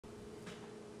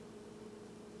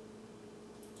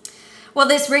Well,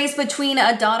 this race between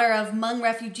a daughter of Hmong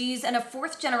refugees and a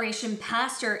fourth-generation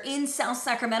pastor in South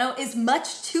Sacramento is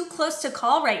much too close to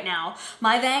call right now.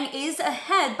 Mai Vang is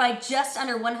ahead by just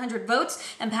under 100 votes,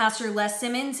 and Pastor Les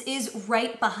Simmons is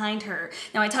right behind her.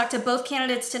 Now, I talked to both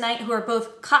candidates tonight who are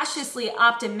both cautiously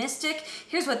optimistic.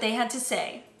 Here's what they had to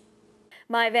say.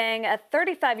 Mai Vang, a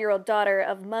 35-year-old daughter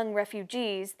of Hmong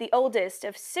refugees, the oldest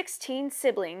of 16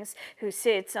 siblings, who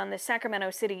sits on the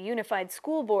Sacramento City Unified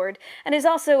School Board and is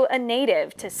also a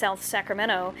native to South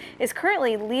Sacramento, is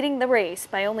currently leading the race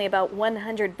by only about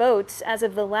 100 votes as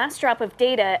of the last drop of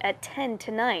data at 10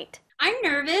 tonight. I'm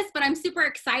nervous, but I'm super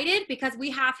excited because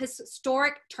we have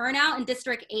historic turnout in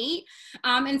District 8.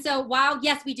 And so while,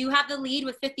 yes, we do have the lead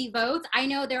with 50 votes, I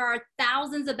know there are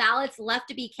thousands of ballots left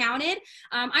to be counted.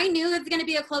 I knew it's going to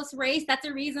be a close race. That's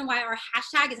the reason why our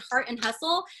hashtag is Heart and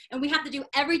Hustle, and we have to do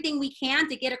everything we can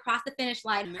to get across the finish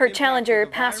line. Her challenger,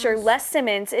 Pastor Les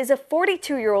Simmons, is a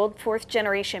 42-year-old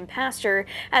fourth-generation pastor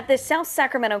at the South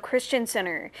Sacramento Christian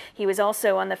Center. He was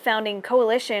also on the founding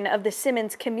coalition of the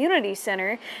Simmons Community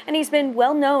Center, and he's been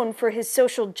well known for his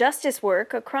social justice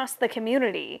work across the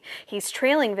community. He's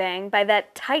trailing Vang by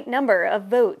that tight number of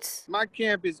votes. My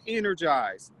camp is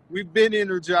energized. We've been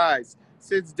energized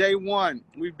since day one.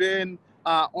 We've been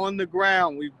on the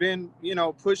ground. We've been,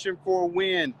 pushing for a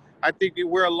win. I think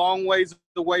we're a long ways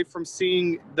away from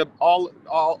seeing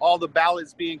all the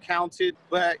ballots being counted.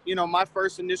 But, my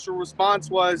first initial response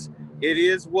was, it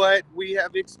is what we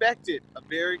have expected, a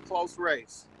very close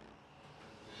race.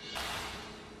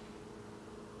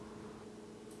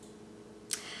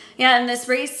 Yeah, and this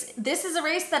is a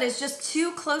race that is just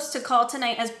too close to call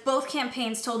tonight, as both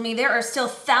campaigns told me there are still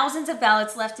thousands of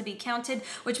ballots left to be counted,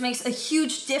 which makes a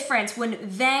huge difference when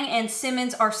Vang and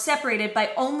Simmons are separated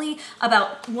by only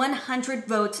about 100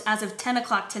 votes as of 10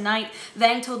 o'clock tonight.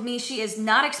 Vang told me she is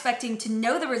not expecting to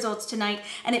know the results tonight,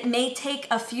 and it may take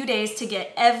a few days to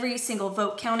get every single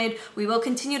vote counted. We will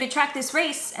continue to track this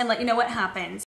race and let you know what happens.